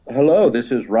Hello,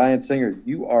 this is Ryan Singer.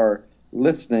 You are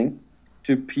listening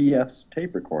to PF's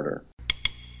Tape Recorder.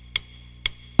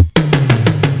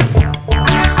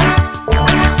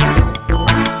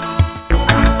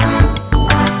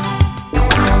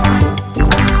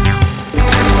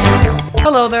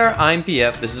 Hello there, I'm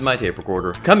PF. This is my tape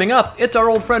recorder. Coming up, it's our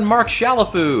old friend Mark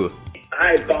Shalafoo.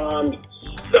 I bombed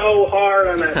so hard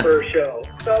on that first show.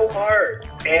 So hard.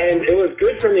 And it was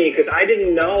good for me because I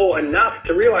didn't know enough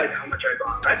to realize how much I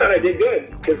bombed. I thought I did good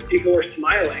because people were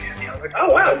smiling at me. I was like,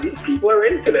 oh wow, these people are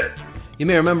into this. You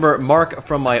may remember Mark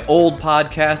from my old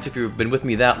podcast. If you've been with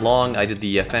me that long, I did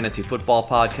the Fantasy Football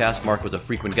podcast. Mark was a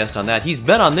frequent guest on that. He's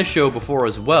been on this show before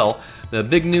as well. The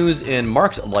big news in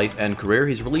Mark's life and career,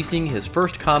 he's releasing his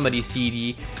first comedy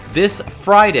CD this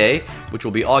Friday, which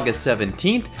will be August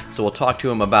 17th. So we'll talk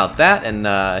to him about that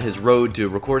and his road to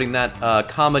recording that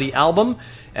comedy album.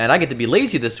 And I get to be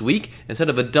lazy this week. Instead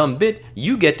of a dumb bit,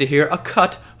 you get to hear a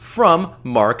cut from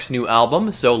Mark's new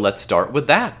album. So let's start with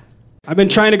that. I've been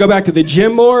trying to go back to the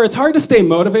gym more. It's hard to stay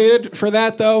motivated for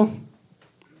that, though.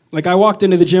 Like, I walked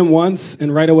into the gym once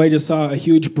and right away just saw a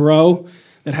huge bro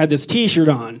that had this t-shirt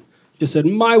on. Just said,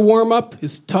 "My warm-up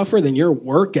is tougher than your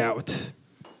workout."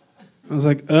 I was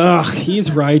like, ugh,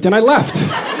 he's right, and I left.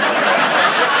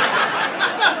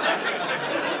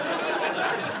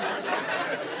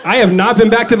 I have not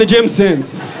been back to the gym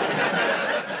since.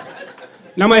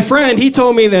 Now, my friend, he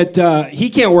told me that he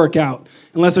can't work out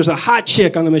unless there's a hot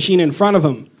chick on the machine in front of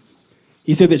him.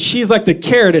 He said that she's like the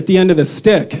carrot at the end of the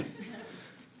stick. I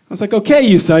was like, okay,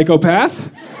 you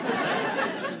psychopath.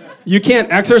 You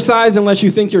can't exercise unless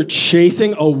you think you're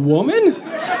chasing a woman?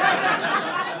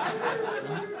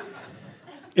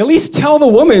 At least tell the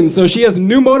woman so she has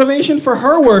new motivation for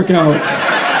her workout.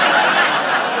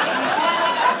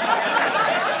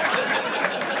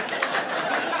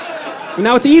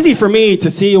 Now, it's easy for me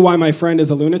to see why my friend is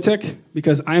a lunatic,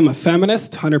 because I am a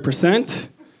feminist, 100%.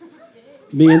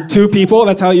 Me and two people,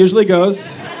 that's how it usually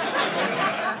goes.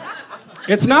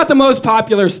 It's not the most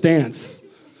popular stance,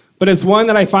 but it's one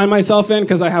that I find myself in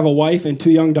because I have a wife and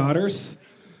 2 young daughters.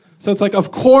 So it's like,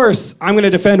 of course, I'm going to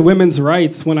defend women's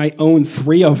rights when I own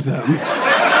 3 of them.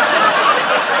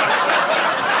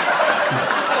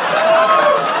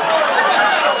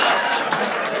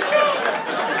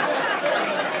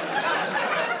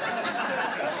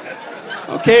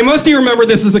 Okay, most of you remember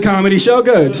this is a comedy show.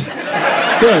 Good.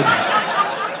 Good.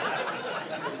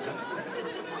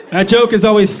 That joke is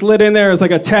always slid in there as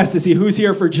like a test to see who's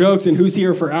here for jokes and who's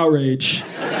here for outrage.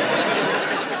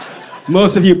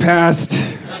 Most of you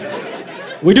passed.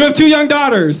 We do have 2 young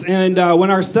daughters, and when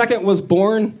our second was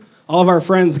born, all of our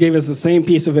friends gave us the same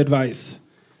piece of advice.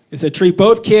 They said, treat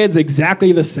both kids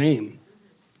exactly the same.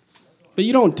 But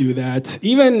you don't do that.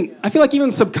 I feel like even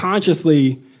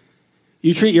subconsciously,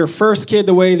 you treat your first kid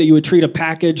the way that you would treat a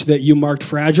package that you marked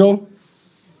fragile.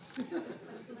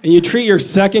 And you treat your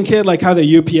second kid like how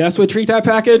the UPS would treat that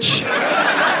package.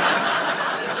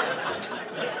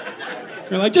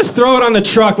 You're like, just throw it on the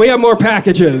truck. We have more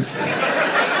packages.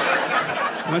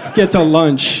 Let's get to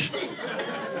lunch.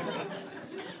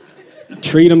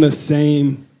 Treat them the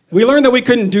same. We learned that we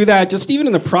couldn't do that just even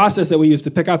in the process that we used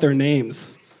to pick out their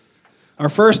names. Our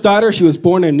first daughter, she was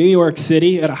born in New York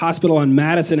City at a hospital on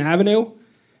Madison Avenue,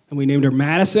 and we named her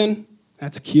Madison.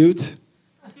 That's cute.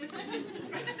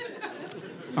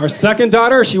 Our second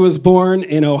daughter, she was born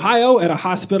in Ohio at a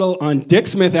hospital on Dick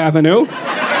Smith Avenue.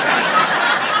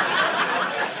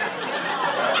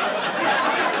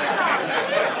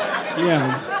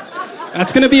 Yeah.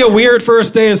 That's going to be a weird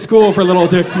first day of school for little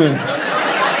Dick Smith.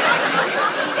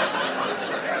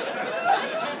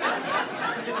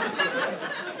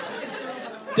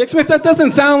 Dick Smith, that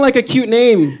doesn't sound like a cute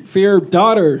name for your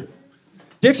daughter.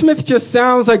 Dick Smith just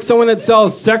sounds like someone that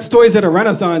sells sex toys at a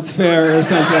Renaissance fair or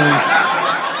something.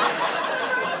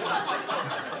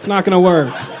 It's not going to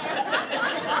work.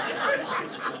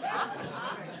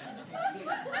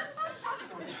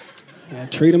 Yeah,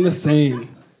 treat them the same.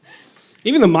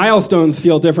 Even the milestones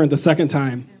feel different the second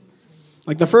time.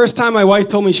 Like the first time my wife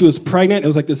told me she was pregnant, it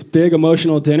was like this big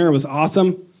emotional dinner. It was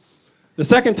awesome. The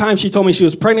second time she told me she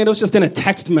was pregnant, it was just in a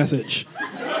text message.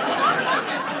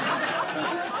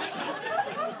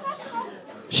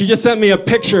 She just sent me a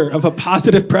picture of a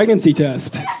positive pregnancy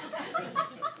test.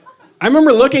 I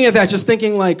remember looking at that just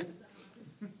thinking like,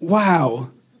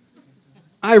 wow,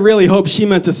 I really hope she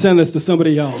meant to send this to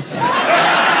somebody else.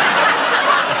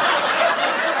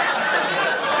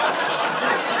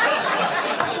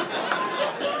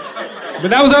 But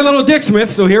that was our little Dick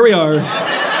Smith, so here we are.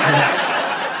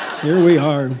 Here we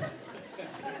are.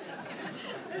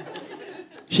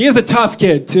 She is a tough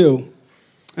kid, too.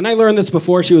 And I learned this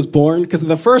before she was born, because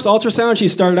the first ultrasound, she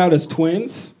started out as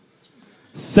twins.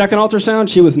 Second ultrasound,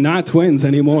 she was not twins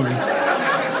anymore.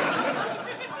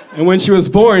 And when she was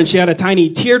born, she had a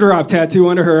tiny teardrop tattoo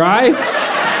under her eye.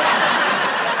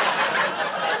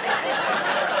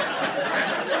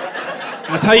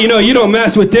 That's how you know you don't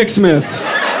mess with Dick Smith.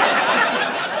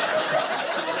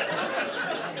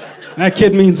 That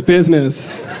kid means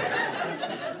business.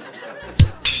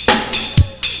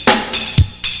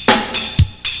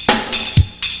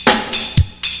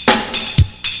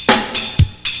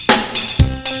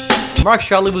 Mark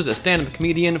Charlevoix is a stand-up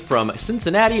comedian from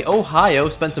Cincinnati, Ohio.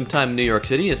 Spent some time in New York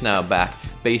City, is now back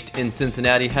based in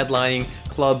Cincinnati, headlining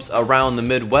clubs around the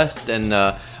Midwest and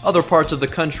other parts of the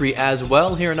country as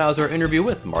well. Here now is our interview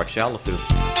with Mark Charlevoix.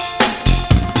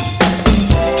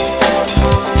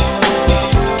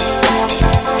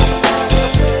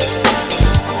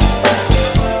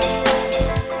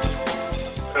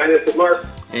 Hi, this is Mark.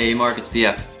 Hey Mark, it's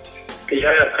BF.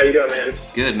 Yeah, how you doing, man?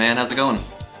 Good, man. How's it going?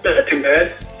 Not too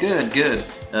bad. Good, good.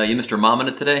 You Mr. Mom in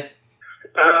it today?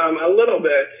 A little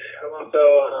bit. I'm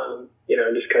also,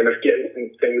 just kind of getting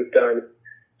some things done.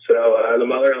 So the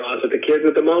mother-in-law's with the kids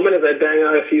at the moment as I bang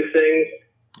out a few things.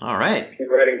 All right.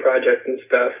 Writing projects and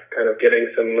stuff, kind of getting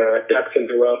some ducks in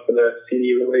a row for the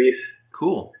CD release.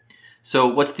 Cool. So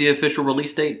what's the official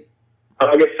release date?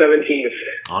 August 17th.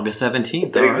 August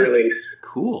 17th. Big All right. release.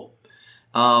 Cool.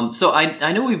 So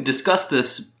I know we've discussed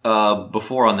this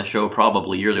before on the show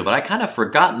probably years ago, but I kind of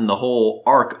forgotten the whole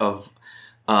arc of,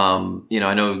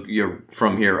 I know you're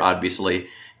from here, obviously,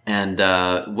 and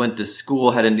went to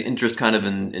school, had an interest kind of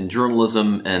in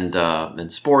journalism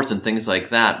and sports and things like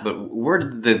that. But where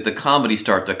did the comedy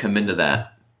start to come into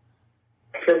that?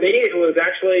 For me, it was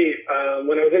actually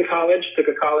when I was in college, took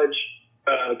a college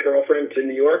girlfriend to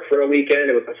New York for a weekend.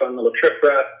 It was a fun little trip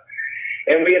for us.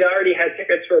 And we had already had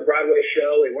tickets for a Broadway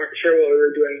show. We weren't sure what we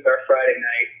were doing with our Friday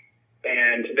night.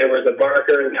 And there was a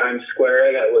barker in Times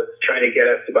Square that was trying to get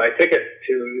us to buy tickets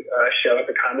to a show at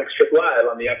the Comic Strip Live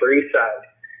on the Upper East Side.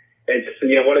 It's,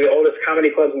 one of the oldest comedy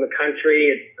clubs in the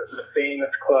country. It's the famous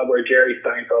club where Jerry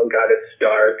Seinfeld got his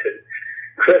start. And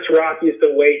Chris Rock used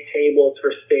to wait tables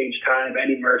for stage time.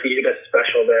 Eddie Murphy did a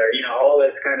special there. All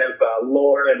this kind of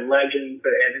lore and legends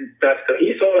and stuff. So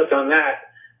he sold us on that.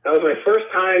 That was my first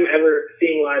time ever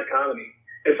seeing live comedy.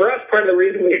 And for us, part of the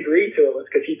reason we agreed to it was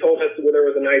because he told us there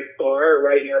was a nice bar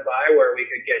right nearby where we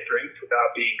could get drinks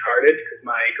without being carded, because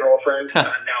my girlfriend,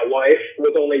 now wife,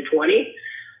 was only 20.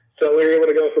 So we were able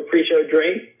to go for pre-show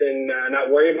drinks and not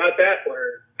worry about that,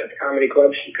 where at the comedy club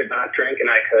she could not drink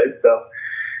and I could. So,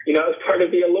 it was part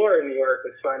of the allure in New York,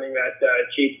 was finding that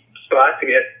cheap spot to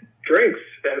get drinks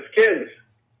as kids.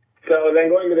 So then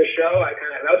going to the show,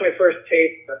 that was my first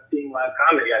taste of seeing live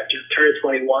comedy. I just turned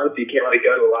 21, so you can't really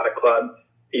go to a lot of clubs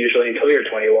usually until you're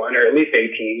 21 or at least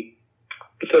 18.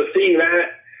 So seeing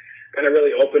that kind of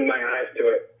really opened my eyes to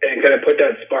it and kind of put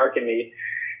that spark in me.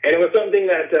 And it was something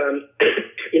that,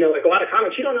 like a lot of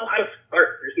comics, you don't know how to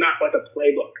start. There's not like a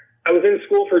playbook. I was in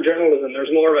school for journalism.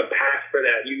 There's more of a path for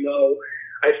that.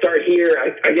 I start here,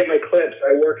 I get my clips,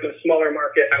 I work in a smaller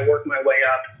market, I work my way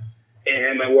up.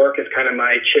 And my work is kind of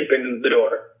my chip in the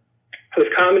door. With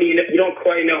comedy, you don't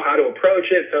quite know how to approach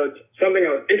it, so it's something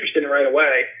I was interested in right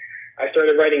away. I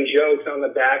started writing jokes on the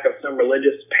back of some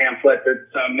religious pamphlet that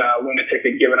some lunatic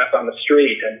had given us on the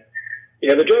street. And,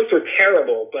 the jokes were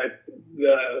terrible, but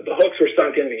the hooks were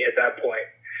sunk in me at that point.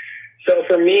 So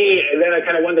for me, and then I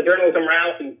kind of went the journalism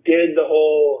route and did the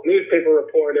whole newspaper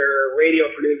reporter, radio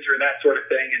producer, that sort of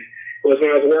thing. And it was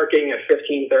when I was working at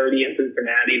 1530 in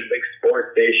Cincinnati, the big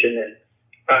sports station, and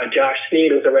Josh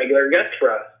Sneed was a regular guest for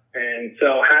us. And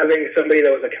so having somebody that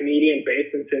was a comedian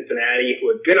based in Cincinnati who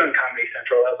had been on Comedy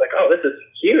Central, I was like, oh, this is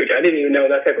huge. I didn't even know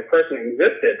that type of person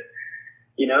existed.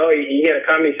 He had a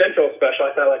Comedy Central special.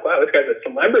 I thought, wow, this guy's a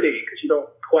celebrity, because you don't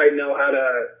quite know how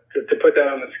to put that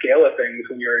on the scale of things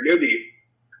when you're a newbie.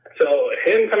 So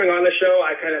him coming on the show,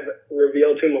 I kind of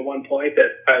revealed to him at one point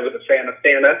that I was a fan of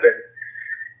stand-up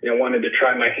and wanted to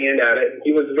try my hand at it. And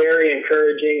he was very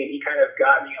encouraging, and he kind of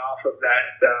got me off of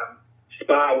that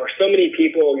spot where so many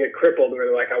people get crippled where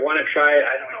they're like, I want to try it,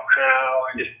 I don't know how.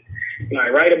 I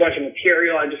write a bunch of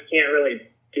material, I just can't really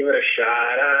give it a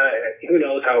shot. Who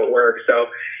knows how it works? So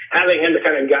having him to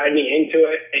kind of guide me into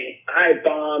it, and I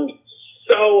bombed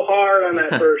so hard on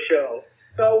that first show.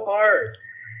 So hard.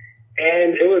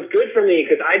 And it was good for me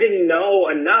because I didn't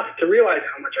know enough to realize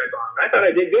how much I bombed. I thought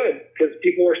I did good because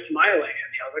people were smiling at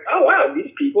me. I was like, oh, wow,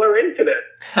 these people are into this.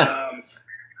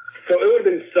 So it would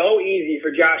have been so easy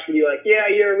for Josh to be like,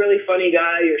 yeah, you're a really funny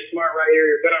guy. You're a smart writer.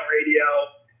 You're good on radio.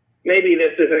 Maybe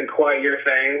this isn't quite your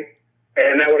thing.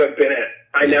 And that would have been it.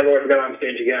 I never would have got on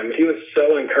stage again. But he was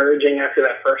so encouraging after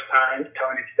that first time,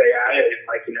 telling me to stay at it. And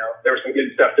like, there was some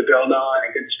good stuff to build on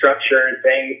and good structure and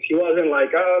things. He wasn't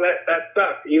like, oh, that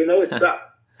sucked, even though it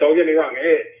sucked. Don't get me wrong,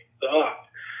 it sucked.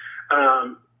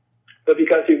 But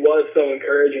because he was so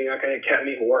encouraging, that kind of kept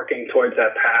me working towards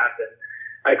that path. And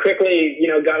I quickly,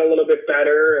 got a little bit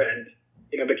better and,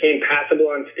 became passable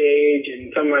on stage.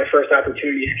 And some of my first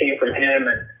opportunities came from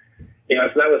him. And,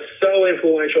 so that was so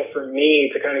influential for me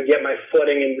to kind of get my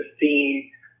footing in the scene,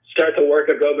 start to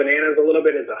work at Go Bananas a little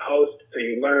bit as a host. So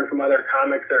you learn from other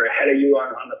comics that are ahead of you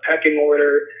on the pecking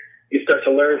order. You start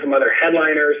to learn from other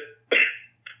headliners.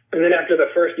 And then after the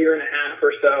first year and a half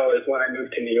or so is when I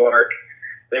moved to New York.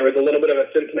 There was a little bit of a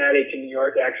Cincinnati to New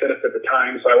York exodus at the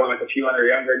time, so I went with a few other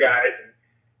younger guys.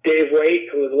 Dave Waite,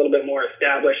 who was a little bit more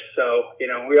established, so,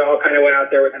 we all kind of went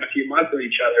out there within a few months of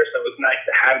each other, so it was nice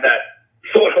to have that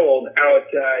foothold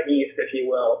out east, if you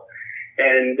will.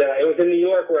 And it was in New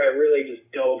York where I really just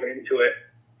dove into it.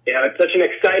 It's such an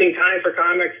exciting time for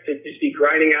comics to just be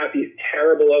grinding out these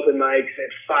terrible open mics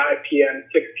at 5 p.m.,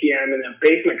 6 p.m. in a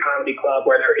basement comedy club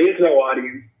where there is no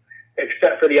audience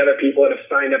except for the other people that have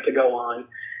signed up to go on.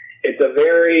 It's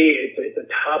a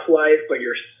tough life, but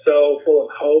you're so full of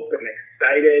hope and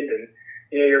excited, and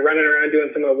you're running around doing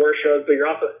some of the worst shows, but you're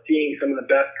also seeing some of the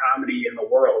best comedy in the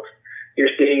world.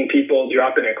 You're seeing people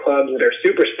dropping at clubs that are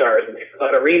superstars and they fill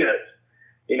out arenas.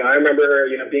 I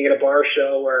remember, being at a bar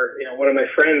show where, one of my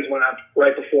friends went up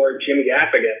right before Jim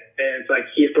Gaffigan, and it's like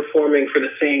he's performing for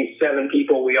the same 7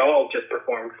 people we all just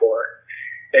performed for.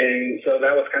 And so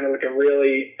that was kind of like a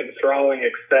really enthralling,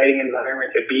 exciting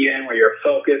environment to be in where you're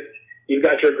focused. You've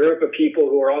got your group of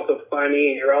people who are also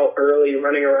funny, and you're all early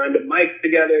running around to mics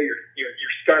together. You're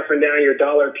scarfing down your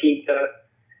dollar pizza.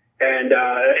 And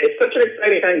it's such an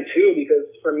exciting time, too, because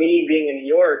for me, being in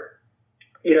New York,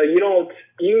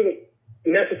 you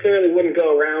necessarily wouldn't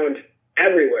go around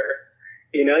everywhere.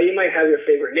 You might have your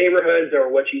favorite neighborhoods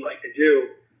or what you like to do.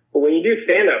 But when you do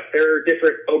stand-up, there are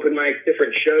different open mics,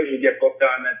 different shows you get booked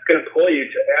on that's going to pull you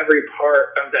to every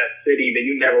part of that city that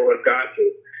you never would have gone to.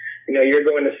 You're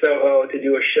going to Soho to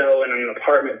do a show in an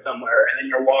apartment somewhere, and then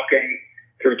you're walking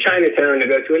through Chinatown to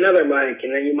go to another mic,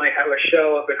 and then you might have a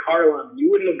show up in Harlem.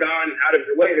 You wouldn't have gone out of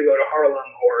your way to go to Harlem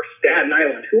or Staten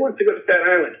Island. Who wants to go to Staten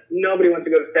Island? Nobody wants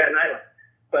to go to Staten Island.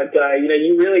 But,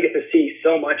 you really get to see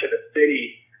so much of the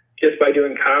city just by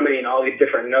doing comedy in all these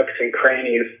different nooks and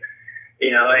crannies.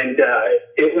 And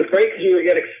it was great because you would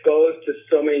get exposed to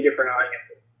so many different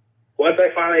audiences. Once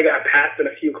I finally got past in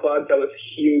a few clubs, that was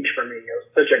huge for me. It was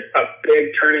such a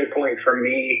big turning point for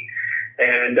me.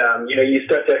 And, you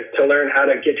start to learn how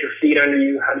to get your feet under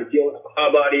you, how to deal with a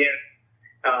club audience.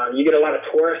 You get a lot of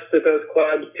tourists at those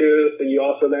clubs, too. So you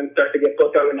also then start to get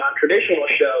booked on the non-traditional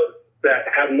shows that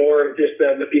have more of just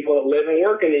the people that live and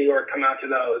work in New York come out to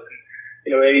those. And,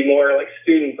 maybe more like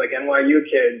students, like NYU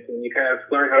kids, and you kind of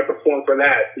learn how to perform for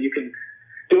that. So you can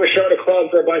do a show at a club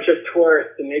for a bunch of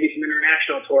tourists and maybe some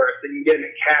international tourists, and you get in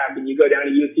a cab and you go down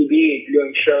to UCB and you're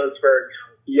doing shows for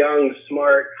young,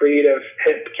 smart, creative,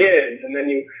 hip kids, and then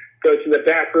you go to the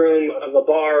back room of a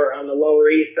bar on the Lower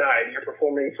East Side and you're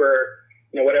performing for,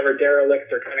 whatever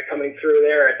derelicts are kind of coming through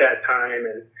there at that time.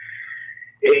 And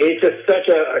it's just such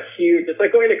a huge, it's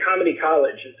like going to comedy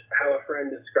college is how a friend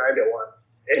described it once.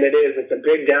 And it's a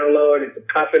big download. It's a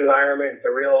tough environment. It's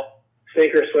a real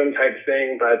sink or swim type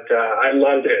thing, but I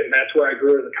loved it. And that's where I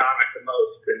grew as a comic the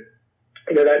most.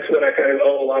 And that's what I kind of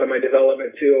owe a lot of my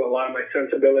development to, a lot of my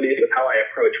sensibilities with how I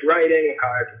approach writing, how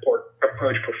I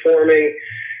approach performing,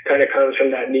 kind of comes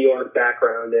from that New York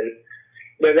background. And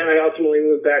then I ultimately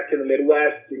moved back to the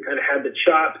Midwest and kind of had the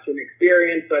chops and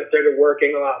experience. So I started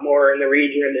working a lot more in the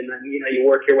region, and then, you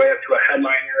work your way up to a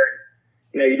headliner,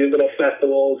 and, you do little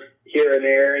festivals here and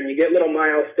there, and you get little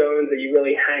milestones that you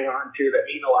really hang on to that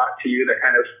mean a lot to you, that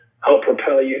kind of help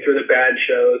propel you through the bad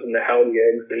shows and the hell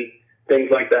gigs and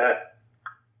things like that.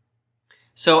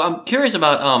 So I'm curious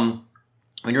about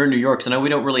when you're in New York, because I know we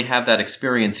don't really have that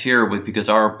experience here because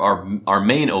our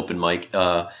main open mic,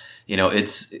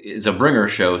 it's a bringer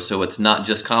show, so it's not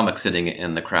just comics sitting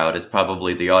in the crowd. It's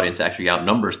probably the audience actually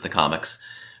outnumbers the comics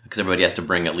because everybody has to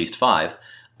bring at least 5.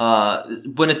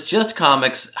 When it's just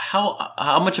comics,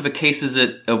 how much of a case is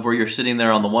it of where you're sitting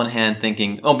there on the one hand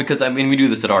thinking, because we do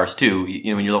this at ours too.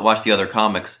 When you watch the other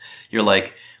comics, you're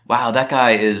like, wow, that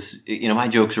guy is, my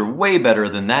jokes are way better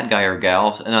than that guy or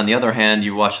gal. And on the other hand,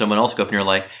 you watch someone else go up and you're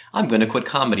like, I'm going to quit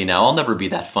comedy now. I'll never be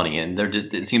that funny. And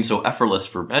it seems so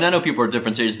effortless and I know people are at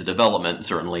different stages of development,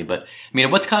 certainly, but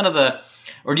what's kind of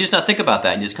or do you just not think about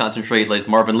that and just concentrate, like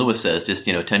Marvin Lewis says, just,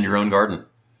 tend your own garden?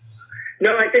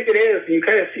 No, I think it is. You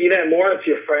kind of see that more. It's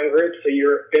your friend group, so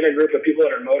you're in a group of people that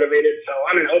are motivated. So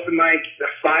on an open mic, the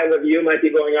 5 of you might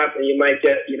be going up, and you might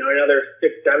get, another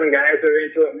 6, 7 guys that are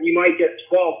into it. And you might get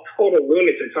 12 total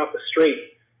lunatics off the street.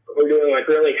 We're doing like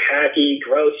really hacky,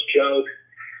 gross jokes.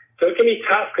 So it can be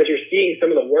tough because you're seeing some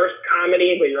of the worst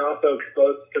comedy, but you're also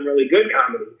exposed to some really good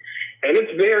comedy. And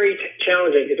it's very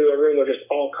challenging to do a room with just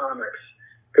all comics.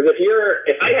 Because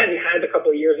if I hadn't had a couple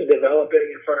of years of developing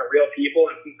in front of real people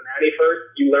in Cincinnati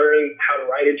first, you learn how to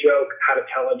write a joke, how to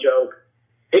tell a joke.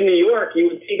 In New York,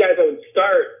 you would see guys that would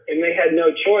start, and they had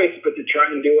no choice but to try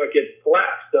and do what gets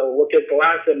laughs. So what gets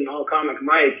laughs at an all-comic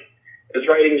mic is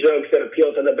writing jokes that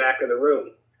appeal to the back of the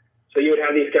room. So you would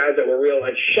have these guys that were real,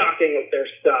 like, shocking with their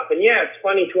stuff. And yeah, it's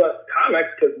funny to us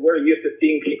comics because we're used to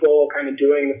seeing people kind of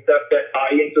doing the stuff that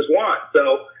audiences want.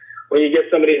 So when you get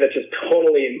somebody that's just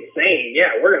totally insane,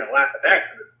 yeah, we're going to laugh at that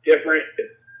because it's different,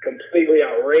 it's completely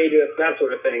outrageous, that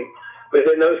sort of thing. But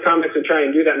then those comics would try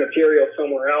and do that material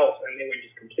somewhere else, and they would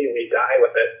just completely die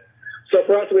with it. So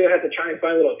for us, we would have to try and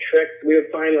find little tricks. We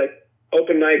would find, like,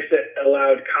 open mics that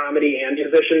allowed comedy and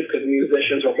musicians, because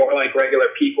musicians were more like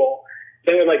regular people.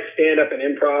 They would, like, stand up and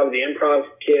improv. The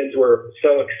improv kids were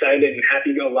so excited and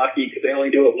happy-go-lucky because they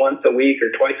only do it once a week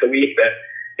or twice a week that,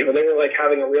 they were like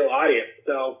having a real audience.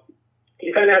 So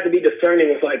you kind of have to be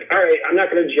discerning with, like, all right, I'm not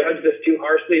going to judge this too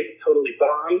harshly if it totally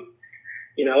bombs.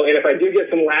 And if I do get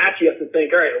some laughs, you have to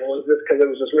think, all right, well, is this because it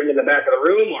was just written in the back of the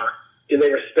room, or do they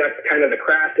respect kind of the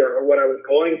craft or what I was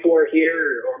going for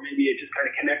here, or maybe it just kind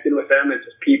of connected with them as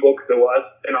just people because it was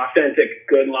an authentic,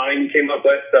 good line you came up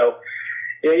with. So,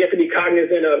 you have to be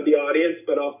cognizant of the audience,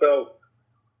 but also,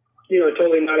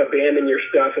 totally not abandon your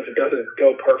stuff if it doesn't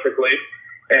go perfectly.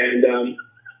 And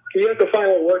you have to find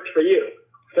what works for you.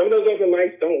 Some of those open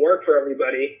mics don't work for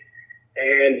everybody.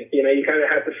 And, you kind of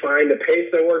have to find the pace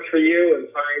that works for you and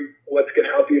find what's going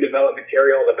to help you develop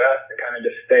material the best and kind of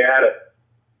just stay at it.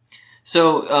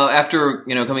 So after,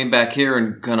 coming back here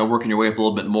and kind of working your way up a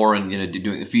little bit more and,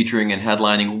 doing the featuring and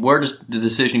headlining, where does the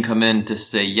decision come in to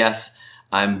say, yes,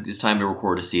 it's time to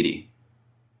record a CD?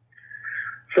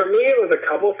 For me, it was a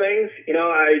couple things.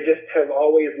 I just have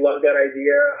always loved that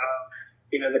idea of,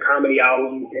 the comedy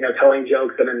album, telling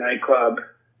jokes in a nightclub.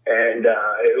 And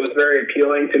it was very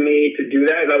appealing to me to do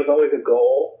that. That was always a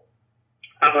goal.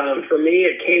 For me,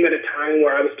 it came at a time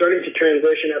where I was starting to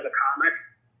transition as a comic.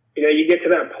 You get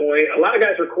to that point. A lot of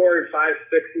guys record 5,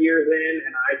 6 years in,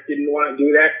 and I didn't want to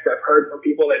do that because I've heard from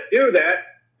people that do that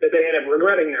they end up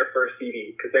regretting their first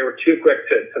CD because they were too quick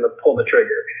to pull the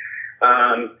trigger.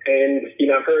 And,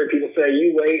 I've heard people say,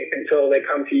 you wait until they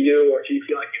come to you or you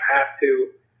feel like you have to.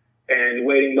 And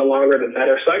waiting the longer, the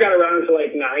better. So I got around to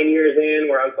like 9 years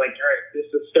in where I was like, all right, this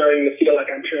is starting to feel like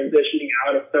I'm transitioning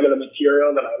out of some of the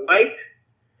material that I liked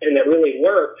and that really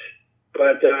worked,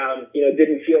 but,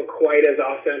 didn't feel quite as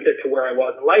authentic to where I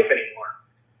was in life anymore.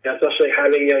 Especially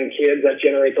having young kids, that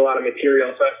generates a lot of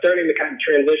material. So I was starting to kind of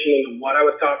transition into what I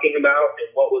was talking about and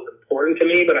what was important to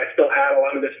me, but I still had a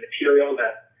lot of this material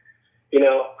that,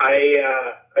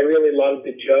 I really loved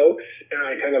the jokes, and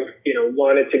I kind of,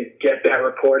 wanted to get that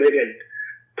recorded and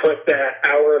put that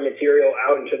hour of material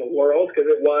out into the world because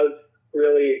it was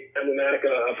really emblematic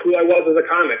of who I was as a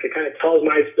comic. It kind of tells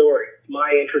my story, my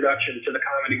introduction to the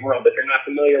comedy world. If you're not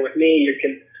familiar with me, you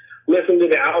can listen to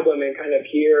the album and kind of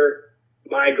hear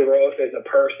my growth as a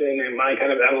person and my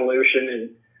kind of evolution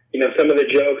and, some of the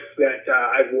jokes that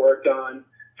I've worked on.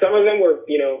 Some of them were,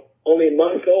 only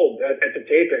months old at the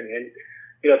taping. And,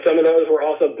 some of those were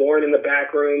also born in the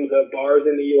back rooms of bars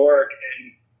in New York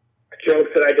and jokes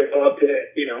that I developed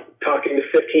at, talking to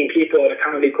 15 people at a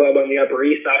comedy club on the Upper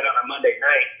East Side on a Monday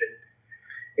night.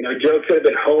 And, jokes that had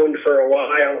been honed for a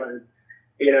while. And,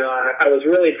 I was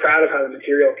really proud of how the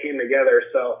material came together.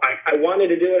 So I wanted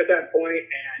to do it at that point.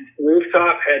 And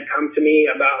Rooftop had come to me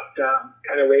about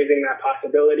kind of raising that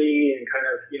possibility and kind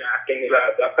of, asking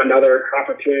about another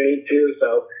opportunity too.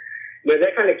 So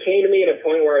that kind of came to me at a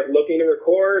point where I was looking to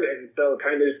record. And so it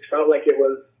kind of just felt like it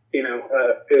was,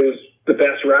 it was the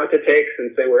best route to take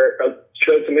since they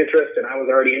showed some interest and I was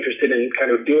already interested in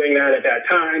kind of doing that at that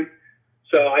time.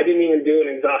 So I didn't even do an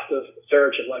exhaustive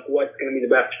search of like what's going to be the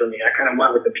best for me. I kind of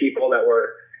went with the people that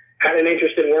had an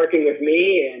interest in working with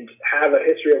me and have a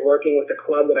history of working with the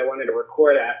club that I wanted to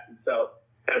record at. And so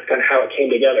that's kind of how it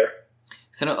came together.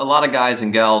 So a lot of guys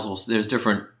and gals, there's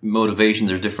different motivations,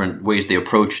 there's different ways they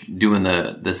approach doing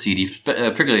the CD,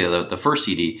 particularly the first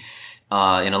CD.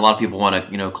 And a lot of people want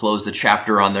to, close the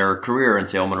chapter on their career and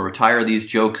say, I'm going to retire these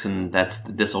jokes and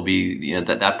this will be,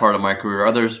 that part of my career.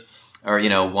 Others or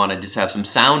want to just have some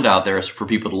sound out there for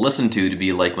people to listen to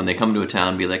be like when they come to a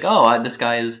town, be like, oh, this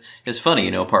guy is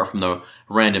funny, apart from the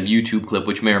random YouTube clip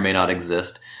which may or may not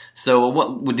exist. So,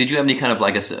 what did you have any kind of,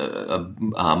 I guess,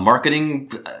 a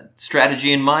marketing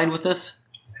strategy in mind with this?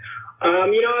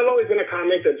 I've always been a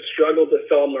comic that struggled to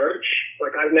sell merch.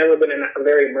 Like, I've never been a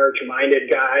very merch-minded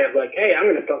guy of like, hey, I'm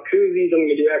going to sell koozies, I'm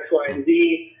going to do X, Y, and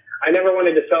Z. I never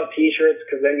wanted to sell T-shirts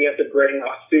because then you have to bring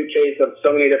a suitcase of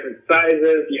so many different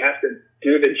sizes. You have to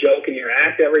do the joke in your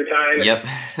act every time. Yep.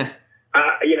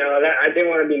 I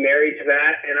didn't want to be married to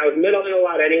that. And I was middling a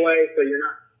lot anyway, so you're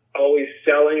not always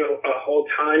selling a whole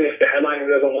ton if the headliner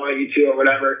doesn't want you to or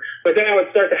whatever. But then I would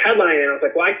start the headline and I was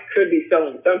like, well, I could be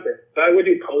selling something. So I would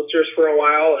do posters for a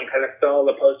while and kind of sell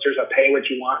the posters a pay what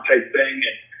you want type thing.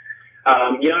 And,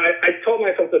 I told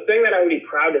myself the thing that I would be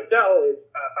proud to sell is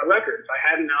a record. If I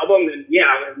had an album, then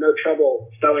I would have no trouble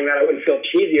selling that. I wouldn't feel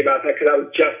cheesy about that because I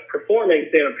was just performing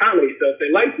stand-up comedy. So if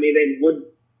they liked me, they would,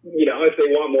 if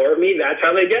they want more of me, that's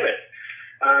how they get it.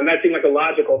 That seemed like a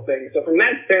logical thing. So from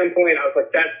that standpoint, I was like,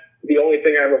 that's the only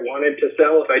thing I ever wanted to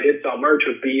sell if I did sell merch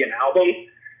would be an album.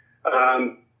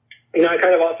 I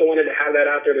kind of also wanted to have that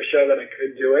out there to show that I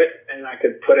could do it and I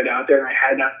could put it out there and I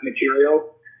had that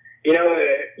material.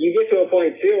 You get to a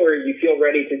point too where you feel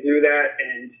ready to do that.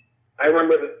 And I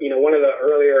remember, one of the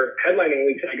earlier headlining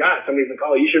weeks I got, somebody's like,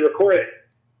 oh, you should record it.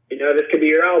 This could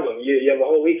be your album. You have a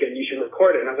whole weekend. You should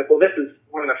record it. And I was like, well, this is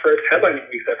one of the first headlining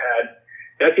weeks I've had.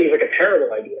 That seems like a terrible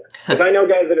idea. Because I know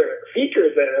guys that are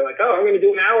features that are like, oh, I'm going to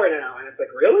do an hour now. And it's like,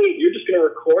 really? You're just going to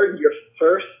record your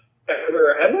first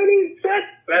ever headlining set?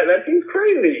 That seems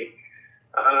crazy.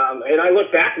 And I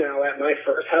look back now at my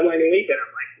first headlining weekend.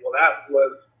 I'm like, well, that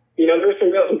was, there was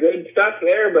some real good stuff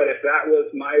there. But if that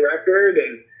was my record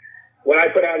and what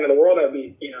I put out into the world, I'd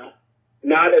be,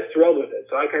 not as thrilled with it.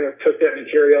 So I kind of took that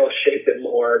material, shaped it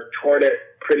more, toured it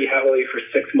pretty heavily for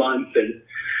 6 months. And,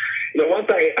 once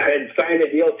I had signed a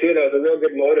deal too, that was a real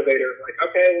good motivator. Like,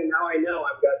 okay, well now I know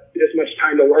I've got this much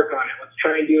time to work on it. Let's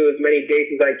try and do as many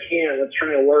dates as I can. Let's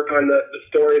try and work on the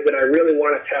stories that I really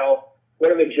want to tell.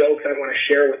 What are the jokes I want to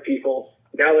share with people?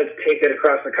 Now let's take it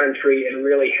across the country and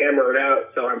really hammer it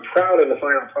out. So I'm proud of the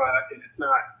final product, and it's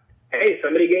not, hey,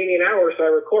 somebody gave me an hour, so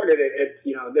I recorded it. It's,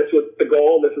 this was the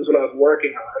goal. This is what I was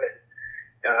working on.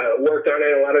 And worked on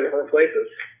it in a lot of different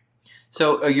places.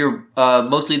 So you're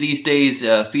mostly these days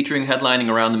featuring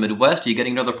headlining around the Midwest. Are you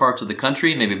getting to other parts of the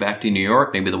country, maybe back to New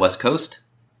York, maybe the West Coast?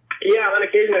 Yeah, on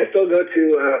occasion I still go to,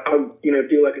 I'll,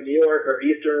 do like a New York or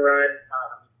Eastern run.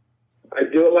 I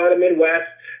do a lot of Midwest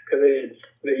because it's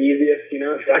the easiest,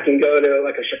 If I can go to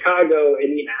like a Chicago,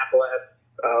 Indianapolis,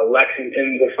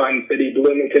 Lexington's a fun city,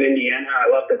 Bloomington, Indiana. I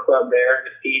love the club there,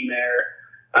 the scene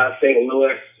there. St.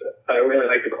 Louis, I really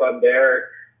like the club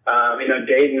there.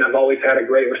 Dayton, I've always had a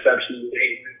great reception in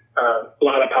Dayton. A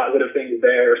lot of positive things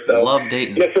there. So love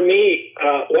Dayton. For me,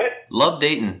 what? Love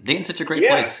Dayton. Dayton's such a great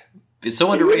place. It's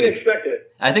so underrated. Didn't expect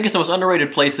it. I think it's the most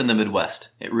underrated place in the Midwest.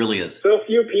 It really is. So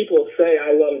few people say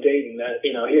I love Dayton that,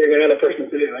 hearing another person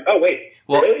say like, oh wait,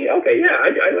 really? Okay, yeah,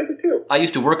 I like it too. I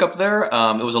used to work up there.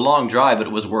 It was a long drive, but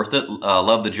it was worth it.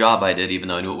 Loved the job I did, even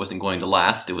though I knew it wasn't going to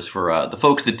last. It was for the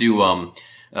folks that do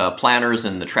planners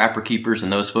and the trapper keepers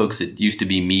and those folks. It used to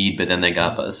be Meade, but then they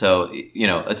got, so,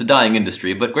 it's a dying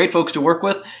industry, but great folks to work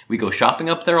with. We go shopping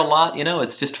up there a lot,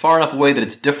 it's just far enough away that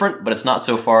it's different, but it's not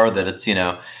so far that it's,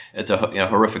 it's a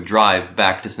horrific drive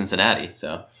back to Cincinnati,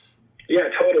 so. Yeah,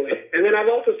 totally. And then I've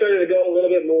also started to go a little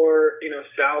bit more,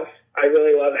 south. I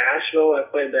really love Asheville. I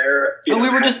played there. We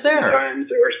were just there.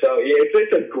 Times or so. Yeah,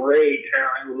 it's a great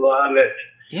town. I love it.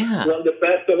 Yeah. Love the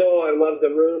festival. I love the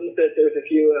rooms. There's a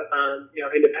few,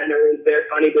 independent rooms there.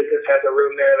 Funny Business has a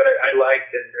room there that I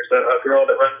liked, and there's a girl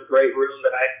that runs a great room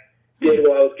that I did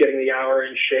while I was getting the hour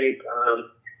in shape.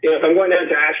 If I'm going down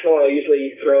to Asheville, I'll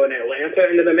usually throw in Atlanta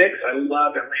into the mix. I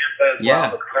love Atlanta as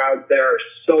well. The crowds there are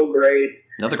so great.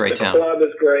 Another great town. The club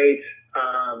is great.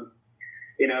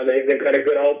 They've got a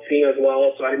good alt scene as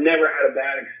well, so I've never had a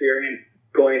bad experience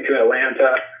going to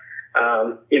Atlanta.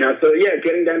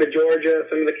 Getting down to Georgia,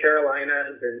 some of the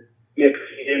Carolinas, and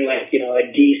mixing in like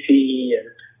DC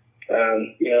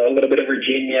and a little bit of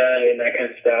Virginia and that kind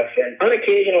of stuff. And on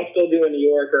occasion, I'll still do a New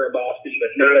York or a Boston, but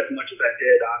not as much as I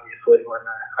did, obviously, when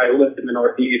I lived in the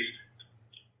Northeast.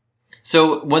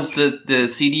 So once the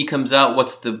CD comes out,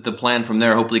 what's the plan from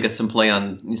there? Hopefully get some play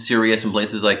on Sirius and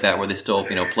places like that where they still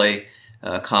play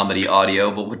comedy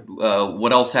audio. But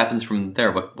what else happens from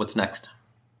there? What's next?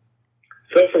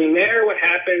 So from there, what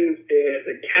happens is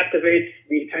it captivates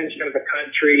the attention of the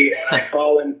country, and I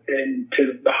fall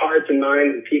into the hearts and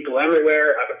minds of people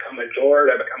everywhere. I become adored.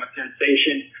 I become a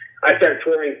sensation. I start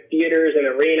touring theaters and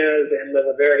arenas and live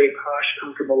a very posh,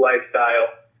 comfortable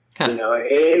lifestyle. You know,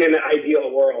 in an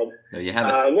ideal world. There you have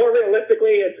it. More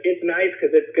realistically, it's nice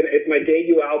because it's my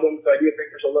debut album, so I do think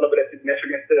there's a little bit of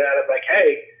significance to that. Of like,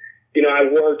 hey, you know,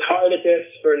 I worked hard at this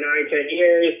for 9-10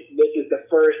 years. This is the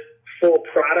first full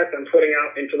product I'm putting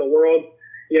out into the world.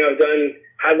 You know,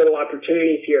 had little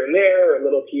opportunities here and there, or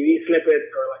little TV snippets,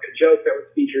 or like a joke that was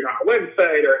featured on a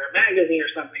website or in a magazine or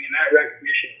something, and that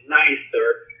recognition is nice. Or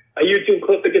a YouTube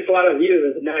clip that gets a lot of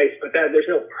views is nice, but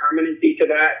there's no permanency to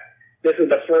that. This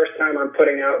is the first time I'm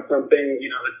putting out something, you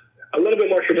know, that's a little bit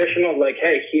more traditional, like,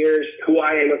 hey, here's who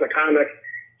I am as a comic,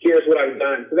 here's what I've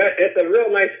done. So it's a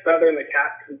real nice feather in the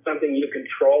cap. It's something you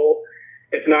control.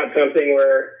 It's not something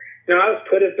where, you know, I was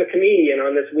put as the comedian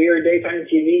on this weird daytime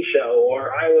TV show,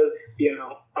 or I was, you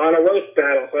know, on a roast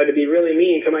battle, so I had to be really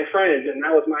mean to my friends, and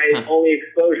that was my only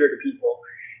exposure to people.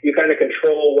 You kind of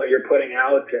control what you're putting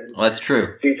out, and Well, that's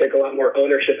true. so you take a lot more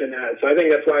ownership in that. So I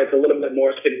think that's why it's a little bit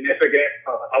more significant,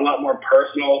 a lot more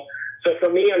personal. So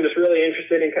for me, I'm just really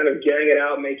interested in kind of getting it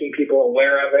out, making people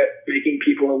aware of it, making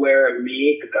people aware of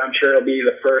me, because I'm sure it'll be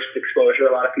the first exposure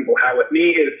a lot of people have with me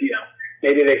is, you know,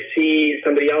 maybe they see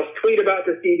somebody else tweet about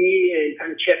the CD and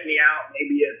kind of check me out.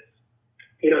 Maybe it's,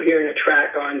 you know, hearing a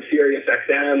track on Sirius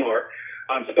XM or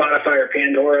on Spotify or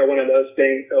Pandora, one of those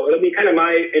things. So it'll be kind of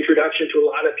my introduction to a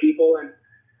lot of people and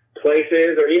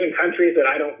places or even countries that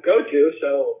I don't go to.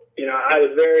 So, you know, I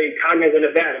was very cognizant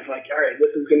of that. Of like, all right,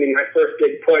 this is going to be my first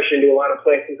big push into a lot of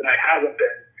places that I haven't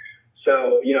been.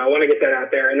 So, you know, I want to get that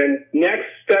out there. And then next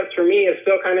steps for me is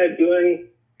still kind of doing,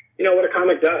 you know, what a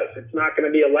comic does. It's not going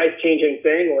to be a life-changing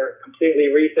thing where it completely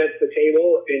resets the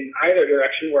table in either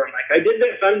direction where I'm like, I did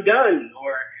this, I'm done.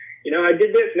 Or, you know, I did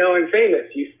this, now I'm famous.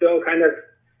 You still kind of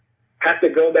have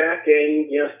to go back and,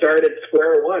 you know, start at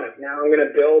square one. Now I'm going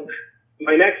to build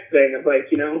my next thing of like,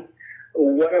 you know,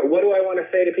 what do I want to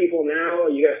say to people now?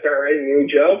 You got to start writing new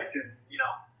jokes, and, you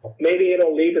know, maybe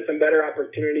it'll lead to some better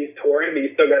opportunities touring, but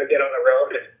you still got to get on the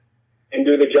road and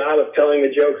do the job of telling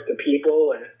the jokes to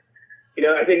people. And, you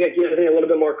know, I think it gives me a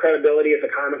little bit more credibility as a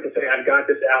comic to say I've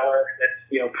got this hour that's,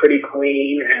 you know, pretty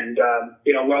clean and,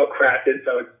 you know, well crafted.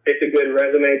 So it's a good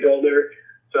resume builder.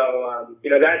 So,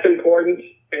 you know, that's important.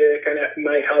 It kind of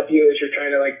might help you as you're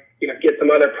trying to, like, you know, get some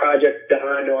other projects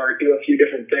done or do a few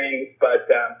different things. But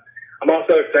I'm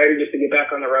also excited just to get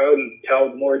back on the road and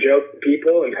tell more jokes to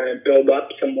people and kind of build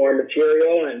up some more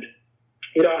material. And,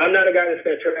 you know, I'm not a guy that's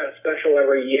going to turn out a special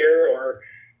every year or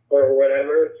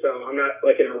whatever. So I'm not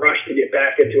like in a rush to get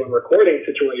back into a recording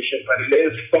situation, but it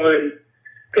is fun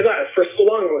because for so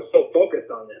long I was so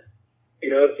focused on this. You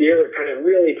know, so you're kind of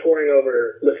really pouring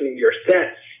over listening to your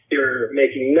sets. You're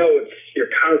making notes.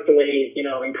 You're constantly, you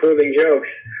know, improving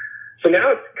jokes. So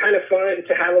now it's kind of fun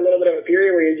to have a little bit of a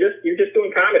period where you're just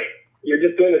doing comedy. You're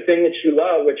just doing the thing that you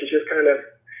love, which is just kind of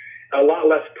a lot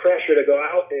less pressure to go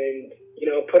out and, you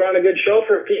know, put on a good show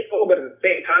for people, but at the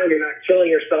same time, you're not killing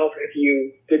yourself if you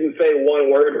didn't say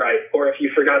one word right or if you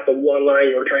forgot the one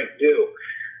line you were trying to do.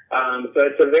 So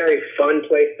it's a very fun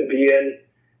place to be in.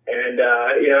 And,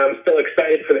 you know, I'm still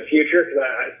excited for the future because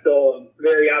I'm still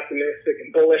very optimistic and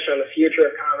bullish on the future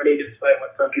of comedy, despite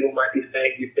what some people might be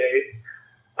saying these days.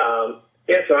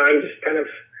 Yeah, so I'm just kind of,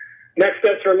 next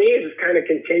steps for me is just kind of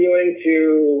continuing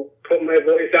to put my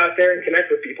voice out there and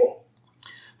connect with people.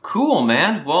 Cool,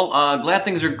 man. Well, glad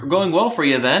things are going well for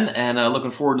you then, and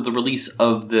looking forward to the release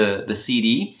of the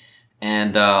CD.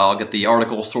 And I'll get the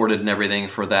article sorted and everything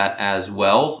for that as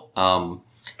well. Do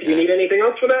you need anything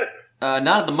else for that?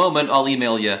 Not at the moment. I'll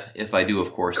email you if I do,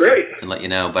 of course. Great. And let you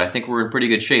know. But I think we're in pretty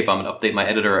good shape. I'm going to update my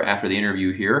editor after the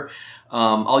interview here.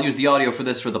 I'll use the audio for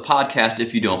this for the podcast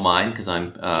if you don't mind, because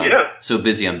I'm so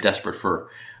busy. I'm desperate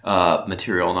for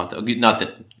material. Not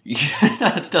that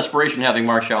it's desperation having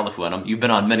Mark Chalifou on. You've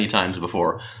been on many times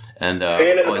before, and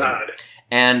fan of the pod.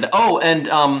 And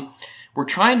we're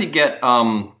trying to get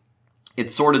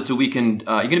it sorted so we can. You're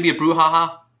going to be at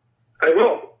Brouhaha? I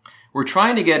will. We're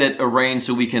trying to get it arranged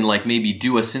so we can like maybe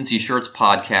do a Cincy Shirts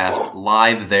podcast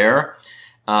live there.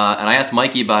 And I asked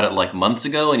Mikey about it like months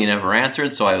ago, and he never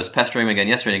answered. So I was pestering him again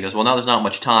yesterday. And he goes, "Well, now there's not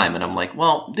much time." And I'm like,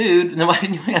 "Well, dude, then why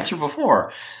didn't you answer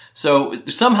before?" So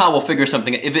somehow we'll figure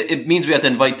something. If it means we have to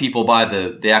invite people by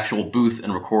the actual booth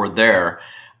and record there,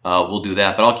 we'll do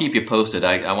that. But I'll keep you posted.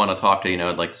 I want to talk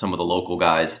to like some of the local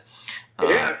guys.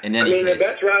 Yeah, in any case. the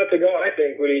best route to go, I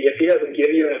think, would be if he doesn't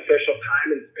give you an official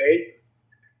time and space.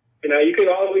 You know, you could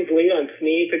always lean on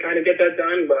Sneed to kind of get that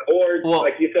done,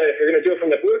 like you said, if you're going to do it from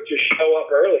the booth, just show up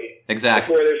early. Exactly.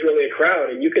 Before there's really a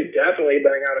crowd, and you could definitely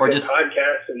bang out a good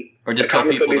podcast. Or just tell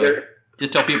people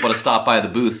just tell people to stop by the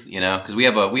booth, because we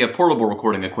have portable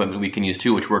recording equipment we can use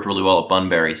too, which worked really well at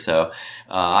Bunbury. So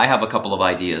I have a couple of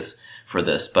ideas for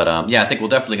this, but I think we're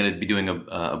definitely going to be doing a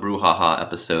brouhaha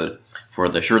episode for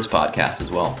the Shirts podcast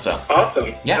as well. So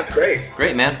awesome. Yeah, that's great.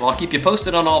 Great, man. Well, I'll keep you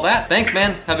posted on all that. Thanks,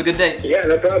 man. Have a good day. Yeah,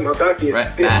 no problem. I'll talk to you. Right.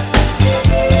 Yeah. Bye.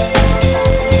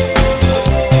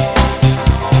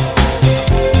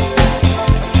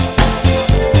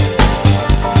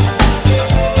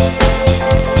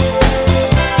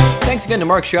 Thanks again to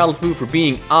Mark Chalifou for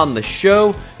being on the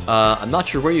show. I'm not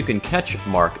sure where you can catch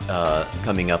Mark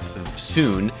coming up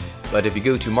soon, but if you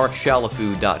go to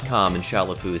markchalifou.com, and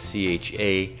Chalifou is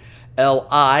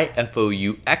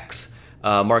CHALIFOUX,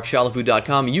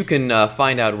 markchalifou.com, you can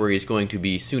find out where he's going to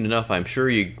be soon enough. I'm sure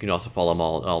you can also follow him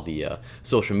on all the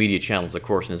social media channels, of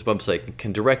course, and his website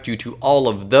can direct you to all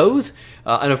of those.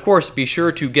 And of course, be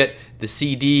sure to get the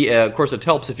CD. Of course, it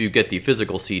helps if you get the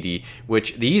physical CD,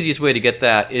 which the easiest way to get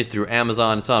that is through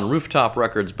Amazon. It's on Rooftop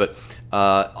Records, but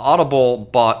Audible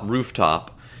bought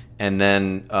Rooftop, and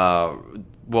then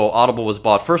Audible was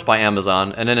bought first by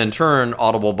Amazon, and then in turn,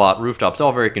 Audible bought Rooftop. It's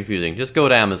all very confusing. Just go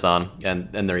to Amazon, and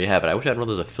there you have it. I wish I had one of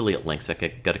those affiliate links. I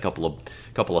could get a couple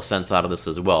of cents out of this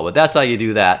as well. But that's how you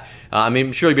do that.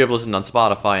 I'm sure you'll be able to listen on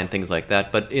Spotify and things like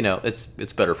that. But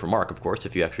it's better for Mark, of course,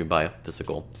 if you actually buy a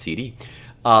physical CD.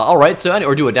 All right,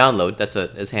 or do a download. That's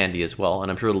as handy as well,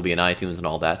 and I'm sure it'll be in iTunes and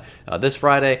all that. This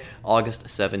Friday, August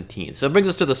 17th. So it brings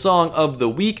us to the song of the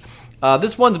week.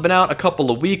 This one's been out a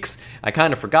couple of weeks. I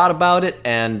kind of forgot about it,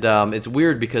 and it's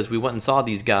weird because we went and saw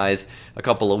these guys a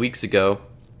couple of weeks ago.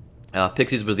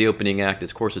 Pixies was the opening act.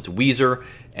 Of course, it's Weezer,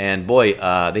 and boy,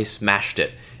 they smashed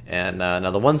it. And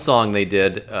now the one song they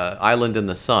did, Island in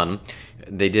the Sun,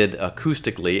 they did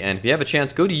acoustically. And if you have a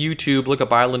chance, go to YouTube, look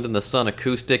up Island in the Sun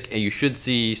acoustic, and you should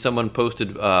see someone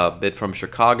posted it from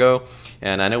Chicago.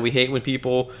 And I know we hate when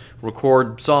people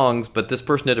record songs, but this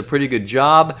person did a pretty good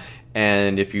job.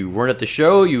 And if you weren't at the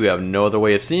show, you have no other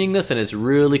way of seeing this, and it's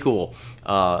really cool.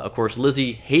 Of course,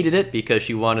 Lizzie hated it because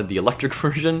she wanted the electric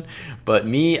version, but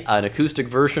me, an acoustic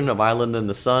version of Island in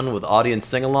the Sun with audience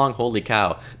sing-along, holy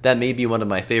cow. That may be one of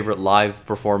my favorite live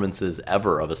performances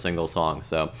ever of a single song,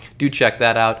 so do check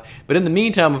that out. But in the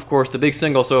meantime, of course, the big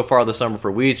single so far this summer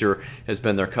for Weezer has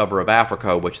been their cover of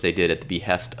Africa, which they did at the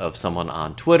behest of someone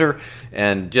on Twitter.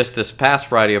 And just this past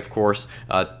Friday, of course,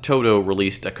 Toto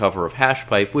released a cover of Hash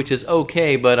Pipe, which is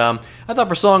okay, but I thought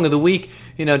for Song of the Week,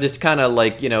 just kind of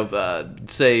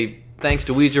say thanks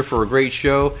to Weezer for a great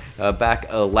show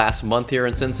back last month here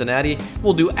in Cincinnati.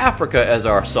 We'll do Africa as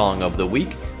our Song of the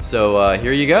Week. So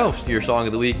here you go. Your Song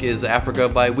of the Week is Africa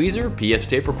by Weezer, PF's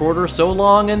Tape Recorder. So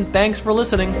long, and thanks for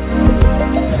listening.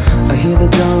 I hear the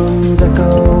drums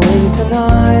echoing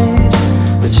tonight,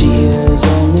 but she hears